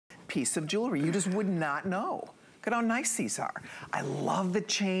piece of jewelry. You just would not know. Look at how nice these are. I love the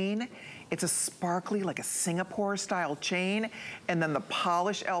chain. It's a sparkly, like a Singapore style chain, and then the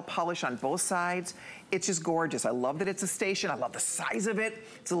polish, L polish on both sides. It's just gorgeous. I love that it's a station. I love the size of it.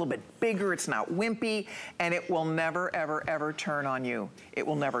 It's a little bit bigger, it's not wimpy, and it will never, ever, ever turn on you. It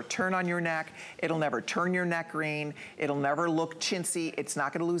will never turn on your neck. It'll never turn your neck green. It'll never look chintzy. It's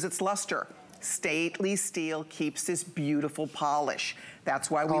not gonna lose its luster. Stately steel keeps this beautiful polish.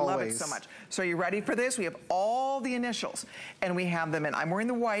 That's why we love it so much. So are you ready for this? We have all the initials, and we have them in, I'm wearing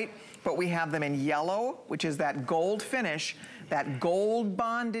the white, but we have them in yellow, which is that gold finish, that gold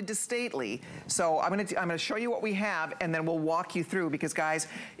bonded to stately. So I'm gonna show you what we have, and then we'll walk you through, because guys,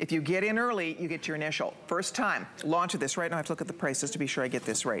 if you get in early, you get your initial. First time, launch of this. Right now I have to look at the prices to be sure I get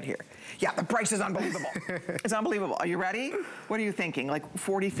this right here. Yeah, the price is unbelievable. It's unbelievable. Are you ready? What are you thinking? Like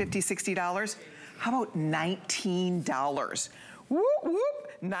 $40, $50, $60? How about $19? Whoop,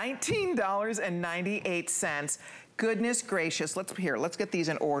 whoop, $19.98. Goodness gracious, let's get these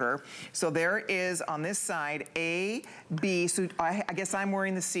in order. So there is on this side, A, B, so I guess I'm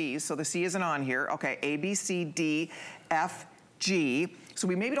wearing the C's, so the C isn't on here. Okay, A, B, C, D, F, G. So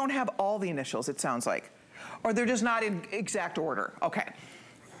we maybe don't have all the initials, it sounds like. Or they're just not in exact order, okay.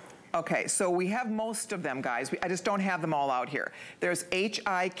 Okay, so we have most of them, guys. I just don't have them all out here. There's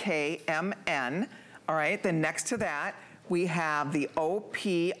H-I-K-M-N, all right, then next to that, we have the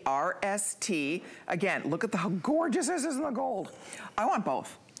O-P-R-S-T. Again, look at how gorgeous this is in the gold. I want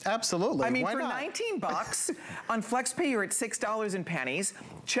both. Absolutely. I mean, for 19 bucks, on FlexPay, you're at $6 and pennies.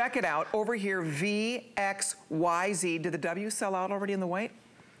 Check it out. Over here, VXYZ. Did the W sell out already in the white?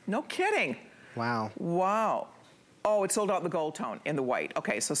 No kidding. Wow. Wow. Oh, it sold out in the gold tone in the white.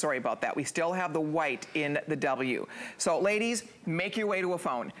 Okay, so sorry about that. We still have the white in the W. So ladies, make your way to a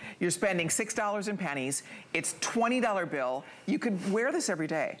phone. You're spending $6 and pennies. It's $20 bill. You could wear this every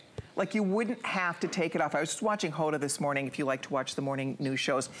day. Like, you wouldn't have to take it off. I was just watching Hoda this morning, if you like to watch the morning news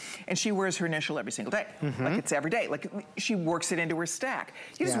shows, and she wears her initial every single day. Like, it's every day. Like, she works it into her stack.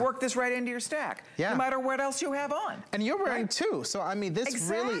 You just work this right into your stack, no matter what else you have on. And you're wearing two, so I mean, this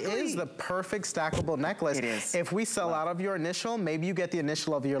really is the perfect stackable necklace. It is. If we sell out of your initial, maybe you get the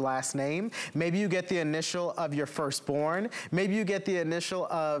initial of your last name, maybe you get the initial of your firstborn, maybe you get the initial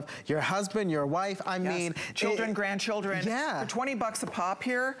of your husband, your wife. I mean, children, grandchildren. For 20 bucks a pop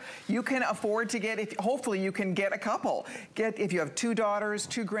here, you can afford to get, hopefully you can get a couple. If you have 2 daughters,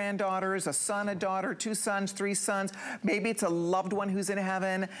 2 granddaughters, a son, a daughter, 2 sons, 3 sons, maybe it's a loved one who's in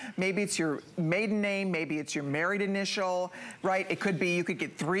heaven, maybe it's your maiden name, maybe it's your married initial, right? It could be, you could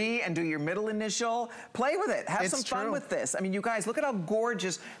get 3 and do your middle initial. Play with it, have some fun with this. I mean, you guys, look at how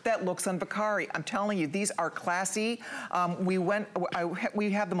gorgeous that looks on Vicari. I'm telling you, these are classy. We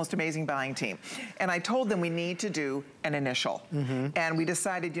have the most amazing buying team. And I told them we need to do an initial. And we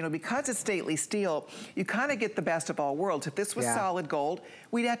decided, you know, because it's stately steel, you kind of get the best of all worlds. If this was solid gold,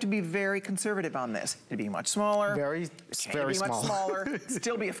 we'd have to be very conservative on this. It'd be much smaller. Very small. Much smaller.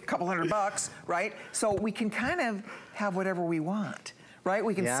 Still be a couple $100, right? So we can kind of have whatever we want. Right?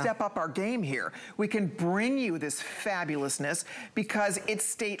 We can step up our game here. We can bring you this fabulousness because it's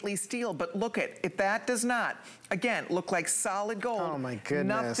stately steel. But look if that does not, again, look like solid gold. Oh my goodness.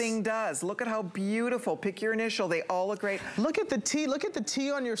 Nothing does. Look at how beautiful. Pick your initial. They all look great. Look at the T. Look at the T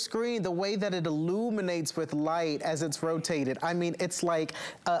on your screen, the way that it illuminates with light as it's rotated. I mean, it's like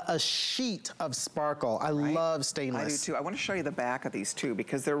a sheet of sparkle. I love stainless. I do too. I want to show you the back of these too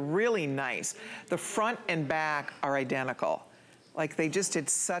because they're really nice. The front and back are identical. Like, they just did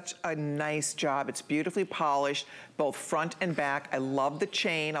such a nice job. It's beautifully polished, both front and back. I love the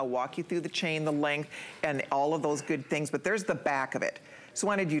chain. I'll walk you through the chain, the length, and all of those good things. But there's the back of it. So I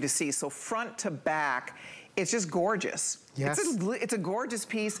wanted you to see. So front to back, it's just gorgeous. Yes. It's a gorgeous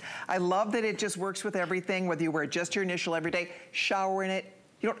piece. I love that it just works with everything, whether you wear just your initial every day, shower in it.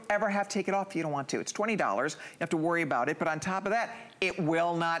 You don't ever have to take it off if you don't want to. It's $20. You have to worry about it. But on top of that, it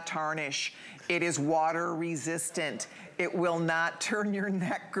will not tarnish. It is water resistant. It will not turn your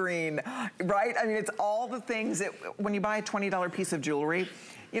neck green, right? I mean, it's all the things that when you buy a $20 piece of jewelry,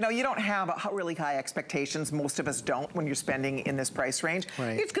 you know, you don't have really high expectations. Most of us don't when you're spending in this price range.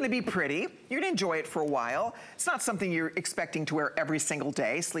 It's gonna be pretty. You're gonna enjoy it for a while. It's not something you're expecting to wear every single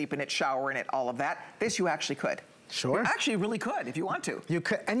day, sleep in it, shower in it, all of that. This you actually could. Sure. You actually really could if you want to. You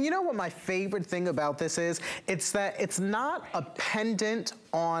could, and you know what my favorite thing about this is? It's that it's not a pendant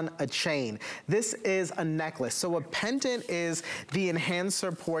on a chain. This is a necklace. So a pendant is the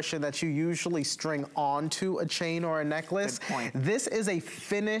enhancer portion that you usually string onto a chain or a necklace. Good point. This is a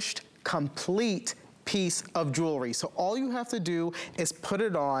finished, complete piece of jewelry. So all you have to do is put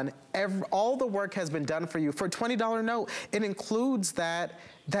it on all the work has been done for you. For a $20 note, it includes that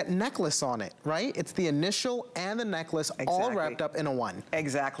necklace on it, right? It's the initial and the necklace all wrapped up in a one.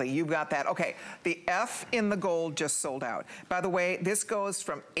 Exactly, you've got that. Okay, the F in the gold just sold out. By the way, this goes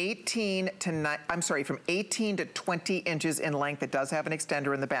from 18 to 20 inches in length. It does have an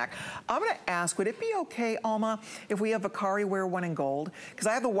extender in the back. I'm gonna ask, would it be okay, Alma, if we have Vakari wear one in gold? Because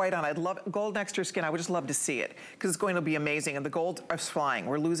I have the white on, I'd love gold next to her skin. I would just love to see it because it's going to be amazing. And the gold is flying.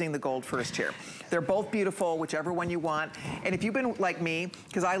 We're losing the gold first here. They're both beautiful, whichever one you want. And if you've been like me,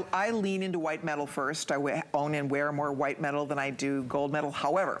 because I lean into white metal first. I own and wear more white metal than I do gold metal.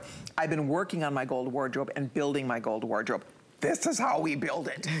 However, I've been working on my gold wardrobe and building my gold wardrobe. This is how we build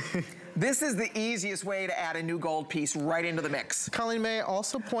it. This is the easiest way to add a new gold piece right into the mix. Colleen, may I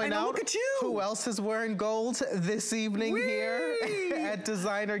also point out who else is wearing gold this evening here at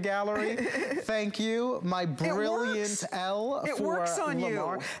Designer Gallery? Thank you, my brilliant L it for works on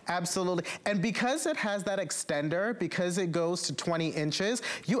Lamar. You. Absolutely. And because it has that extender, because it goes to 20 inches,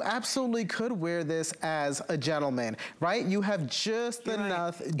 you absolutely could wear this as a gentleman, right? You have just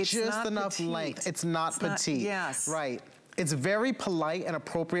enough, length. It's not petite. Yes. Right. It's very polite and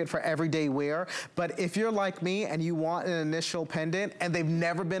appropriate for everyday wear, but if you're like me and you want an initial pendant and they've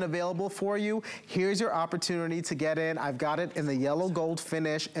never been available for you, here's your opportunity to get in. I've got it in the yellow gold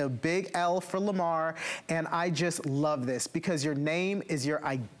finish, a big L for Lamar, and I just love this because your name is your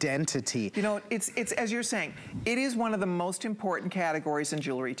identity. You know, it's as you're saying, it is one of the most important categories in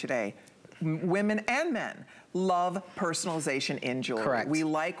jewelry today. Women and men love personalization in jewelry. Correct. We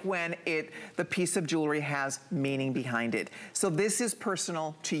like when the piece of jewelry has meaning behind it. So this is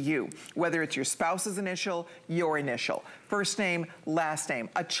personal to you, whether it's your spouse's initial, your initial, first name, last name,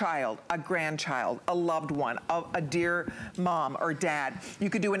 a child, a grandchild, a loved one, a dear mom or dad. You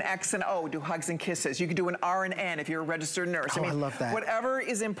could do an X and O, do hugs and kisses. You could do an R and N if you're a registered nurse. Oh, I love that. Whatever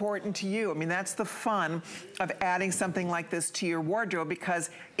is important to you. I mean, that's the fun of adding something like this to your wardrobe because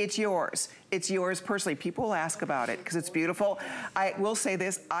it's yours. It's yours personally. People will ask about it because it's beautiful. I will say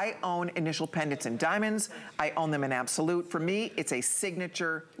this, I own initial pendants in diamonds. I own them in absolute. For me, it's a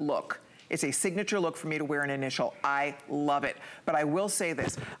signature look. It's a signature look for me to wear an initial. I love it. But I will say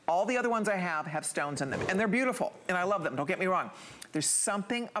this, all the other ones I have stones in them, and they're beautiful, and I love them, don't get me wrong. There's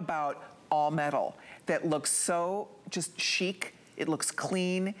something about all metal that looks so just chic. It looks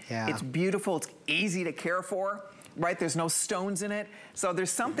clean. Yeah. It's beautiful. It's easy to care for. Right, there's no stones in it. So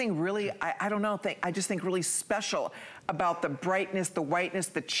there's something really, I don't know, I just think really special about the brightness, the whiteness.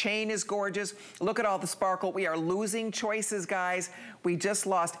 The chain is gorgeous. Look at all the sparkle. We are losing choices, guys. We just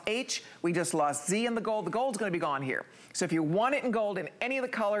lost H, we just lost Z in the gold. The gold's gonna be gone here. So if you want it in gold in any of the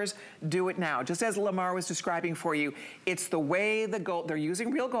colors, do it now. Just as Lamar was describing for you, it's the way the gold, they're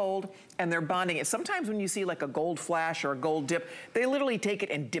using real gold and they're bonding it. Sometimes when you see like a gold flash or a gold dip, they literally take it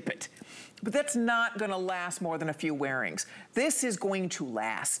and dip it. But that's not gonna last more than a few wearings. This is going to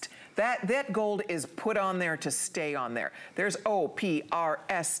last. That gold is put on there to stay on there. There's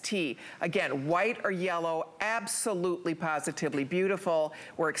O-P-R-S-T. Again, white or yellow, absolutely positively beautiful.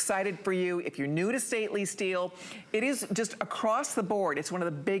 We're excited for you. If you're new to stately steel, it is just across the board. It's one of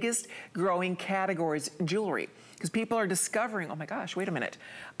the biggest growing categories in jewelry because people are discovering, oh my gosh, wait a minute.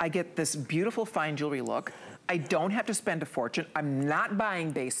 I get this beautiful fine jewelry look. I don't have to spend a fortune. I'm not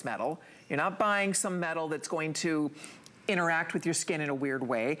buying base metal. You're not buying some metal that's going to interact with your skin in a weird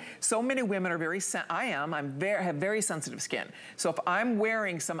way. So many women are have very sensitive skin. So if I'm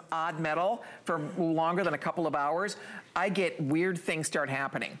wearing some odd metal for longer than a couple of hours, I get weird things start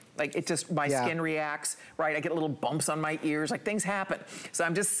happening. Like it just, my skin reacts, right? I get little bumps on my ears, like things happen. So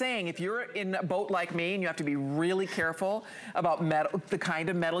I'm just saying, if you're in a boat like me and you have to be really careful about metal, the kind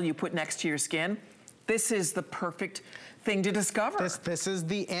of metal you put next to your skin, this is the perfect thing to discover. This is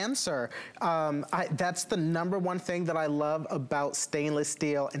the answer. That's the #1 thing that I love about stainless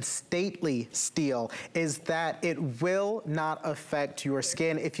steel and stately steel is that it will not affect your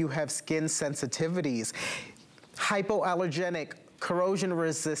skin if you have skin sensitivities. Hypoallergenic, corrosion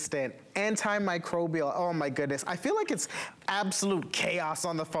resistant, antimicrobial. Oh my goodness. I feel like it's absolute chaos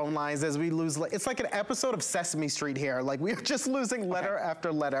on the phone lines as we lose. It's like an episode of Sesame Street here. Like we're just losing letter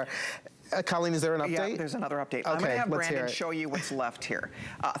after letter. Colleen, is there an update? Yeah, there's another update. Okay, I'm gonna have Brandon show you what's left here.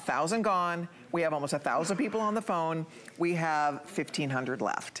 1,000 gone. We have almost 1,000 people on the phone. We have 1,500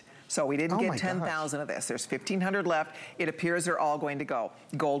 left. So we didn't get 10,000 of this. There's 1,500 left. It appears they're all going to go.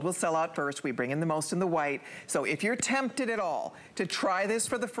 Gold will sell out first. We bring in the most in the white. So if you're tempted at all to try this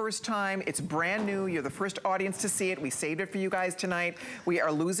for the first time, it's brand new. You're the first audience to see it. We saved it for you guys tonight. We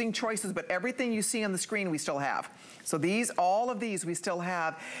are losing choices, but everything you see on the screen, we still have. So these, all of these, we still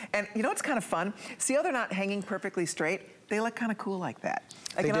have. And you know what's kind of fun? See how they're not hanging perfectly straight? They look kind of cool like that.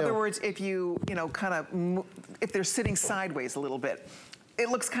 Like in other words, if you know, kind of, if they're sitting sideways a little bit, it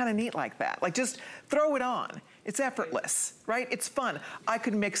looks kind of neat like that. Like just throw it on. It's effortless, right? It's fun. I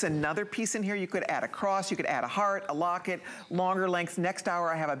could mix another piece in here. You could add a cross, you could add a heart, a locket, longer lengths. Next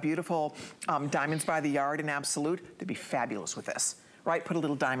hour, I have a beautiful Diamonds by the Yard in Absolute. They'd be fabulous with this. Right, put a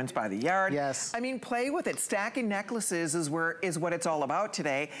little Diamonds by the Yard. Yes. I mean, play with it. Stacking necklaces is what it's all about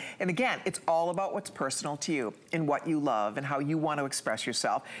today. And again, it's all about what's personal to you and what you love and how you want to express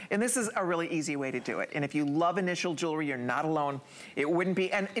yourself. And this is a really easy way to do it. And if you love initial jewelry, you're not alone. It wouldn't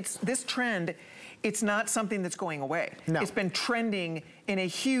be, and it's this trend, it's not something that's going away. No. It's been trending in a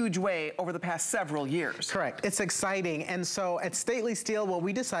huge way over the past several years. Correct. It's exciting. And so at Stately Steel, what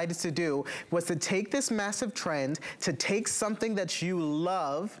we decided to do was to take this massive trend, to take something that you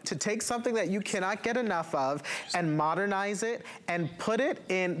love, to take something that you cannot get enough of, and modernize it and put it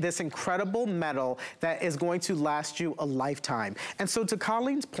in this incredible metal that is going to last you a lifetime. And so to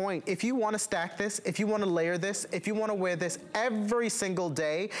Colleen's point, if you want to stack this, if you want to layer this, if you want to wear this every single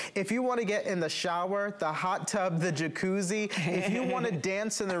day, if you want to get in the shower, the hot tub, the jacuzzi, if you want to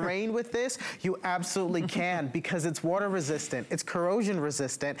dance in the rain with this, you absolutely can, because it's water resistant, it's corrosion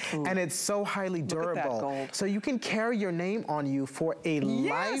resistant, and it's so highly durable. Look at that gold. So you can carry your name on you for a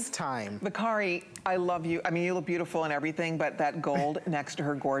lifetime. Bakari, I love you. I mean, you look beautiful and everything, but that gold next to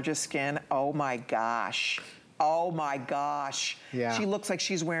her gorgeous skin, oh my gosh. Oh my gosh. Yeah. She looks like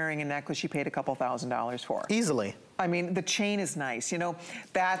she's wearing a necklace she paid a couple $1,000s for. Easily. I mean, the chain is nice. You know,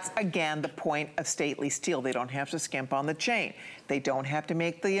 that's, again, the point of Stately Steel. They don't have to skimp on the chain. They don't have to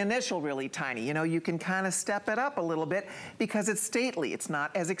make the initial really tiny. You know, you can kind of step it up a little bit because it's stately. It's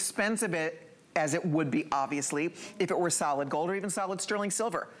not as expensive as it would be, obviously, if it were solid gold or even solid sterling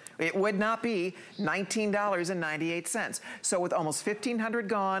silver. It would not be $19.98. So with almost 1,500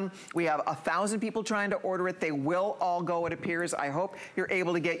 gone, we have 1,000 people trying to order it. They will all go, it appears. I hope you're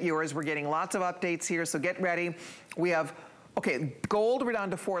able to get yours. We're getting lots of updates here, so get ready. We have, okay, gold, we're down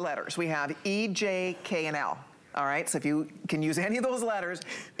to 4 letters. We have E, J, K, and L. All right, so if you can use any of those letters,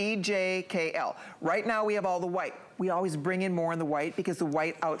 E, J, K, L. Right now we have all the white. We always bring in more in the white because the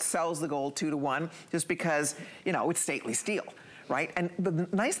white outsells the gold 2 to 1, just because, you know, it's Stately Steel. Right? And the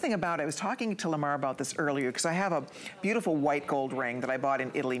nice thing about it, I was talking to Lamar about this earlier because I have a beautiful white gold ring that I bought in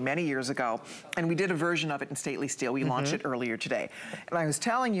Italy many years ago, and we did a version of it in Stately Steel. We launched it earlier today. And I was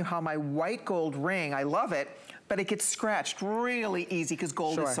telling you how my white gold ring, I love it, but it gets scratched really easy because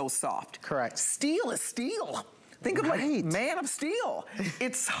gold is so soft. Correct. Steel is steel. Think of like Man of Steel.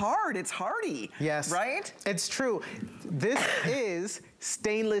 It's hard, it's hardy. Yes. Right? It's true. This is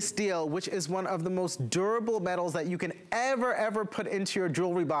stainless steel, which is one of the most durable metals that you can ever put into your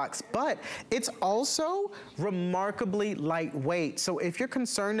jewelry box. But it's also remarkably lightweight. So if you're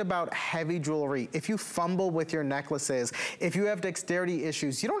concerned about heavy jewelry, if you fumble with your necklaces, if you have dexterity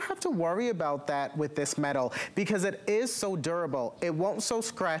issues, you don't have to worry about that with this metal because it is so durable. It won't show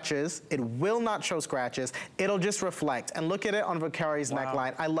scratches. It will not show scratches. It'll just reflect. And look at it on Bakari's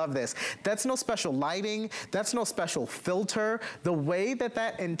neckline. I love this. That's no special lighting. That's no special filter. The way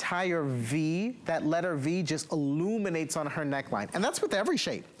that entire V, that letter V, just illuminates on her neckline. And that's with every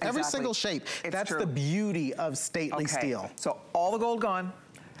shape, every single shape. That's the beauty of Stately Steel. So all the gold gone.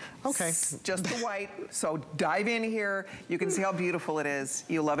 Okay. Just the white. So dive in here. You can see how beautiful it is.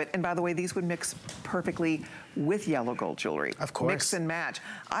 You love it. And by the way, these would mix perfectly with yellow gold jewelry. Of course. Mix and match.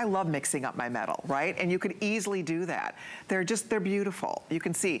 I love mixing up my metal, right? And you could easily do that. They're beautiful. You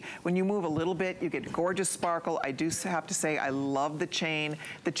can see when you move a little bit, you get gorgeous sparkle. I do have to say, I love the chain.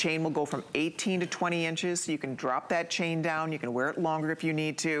 The chain will go from 18 to 20 inches. So you can drop that chain down. You can wear it longer if you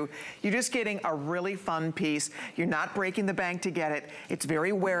need to. You're just getting a really fun piece. You're not breaking the bank to get it. It's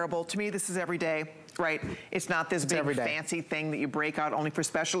very wearable. To me, this is every day. Right? It's not this big fancy thing that you break out only for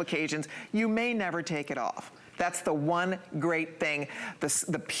special occasions. You may never take it off. That's the one great thing.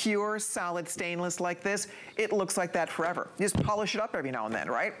 The pure solid stainless like this, it looks like that forever. You just polish it up every now and then,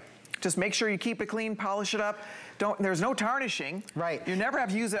 right? Just make sure you keep it clean, polish it up. There's no tarnishing. Right. You never have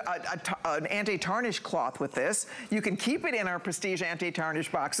to use an anti-tarnish cloth with this. You can keep it in our Prestige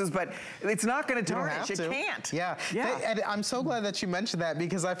anti-tarnish boxes, but it's not gonna tarnish. It can't. Yeah. And I'm so glad that you mentioned that,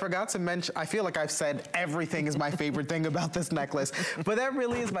 because I forgot to mention, I feel like I've said everything is my favorite thing about this necklace, but that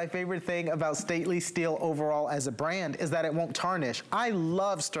really is my favorite thing about Stately Steel overall as a brand, is that it won't tarnish. I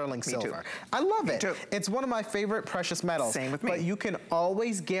love sterling silver. Too. I love it. Too. It's one of my favorite precious metals. Same with me. But you can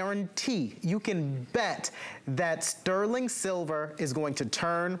always guarantee, you can bet that sterling silver is going to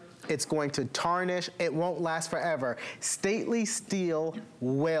turn, it's going to tarnish, it won't last forever. Stately Steel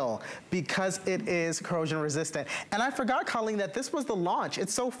will, because it is corrosion resistant. And I forgot, Colleen, that this was the launch.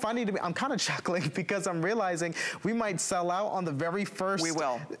 It's so funny to me. I'm kind of chuckling because I'm realizing we might sell out on the very first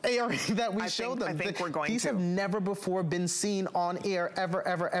area that we showed them. I think we're going to. These have never before been seen on air,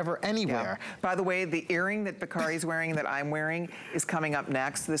 ever, anywhere. Yeah. By the way, the earring that Bakari's wearing, that I'm wearing, is coming up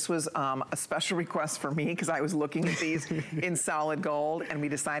next. This was a special request for me because I was looking at these in solid gold, and we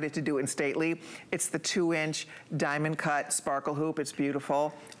decided to do it in Stately. It's the 2-inch diamond cut sparkle hoop. It's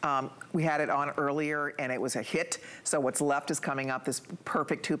beautiful. We had it on earlier and it was a hit. So what's left is coming up, this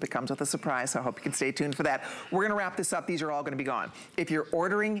perfect hoop. It comes with a surprise, so I hope you can stay tuned for that. We're gonna wrap this up. These are all gonna be gone. If you're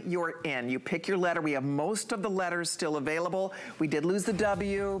ordering, you're in. You pick your letter. We have most of the letters still available. We did lose the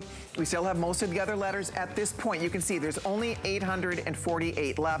W. We still have most of the other letters. At this point, you can see there's only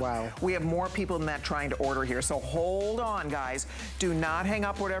 848 left. Wow. We have more people than that trying to order here. So hold on, guys. Do not hang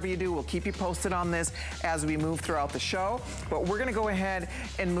up whatever you do. We'll keep you posted on this as we move throughout the show. But we're gonna go ahead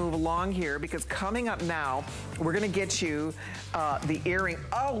and move along here, because coming up now, we're gonna get you the earring.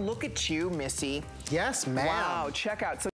 Oh, look at you, Missy. Yes, ma'am. Wow, check out. So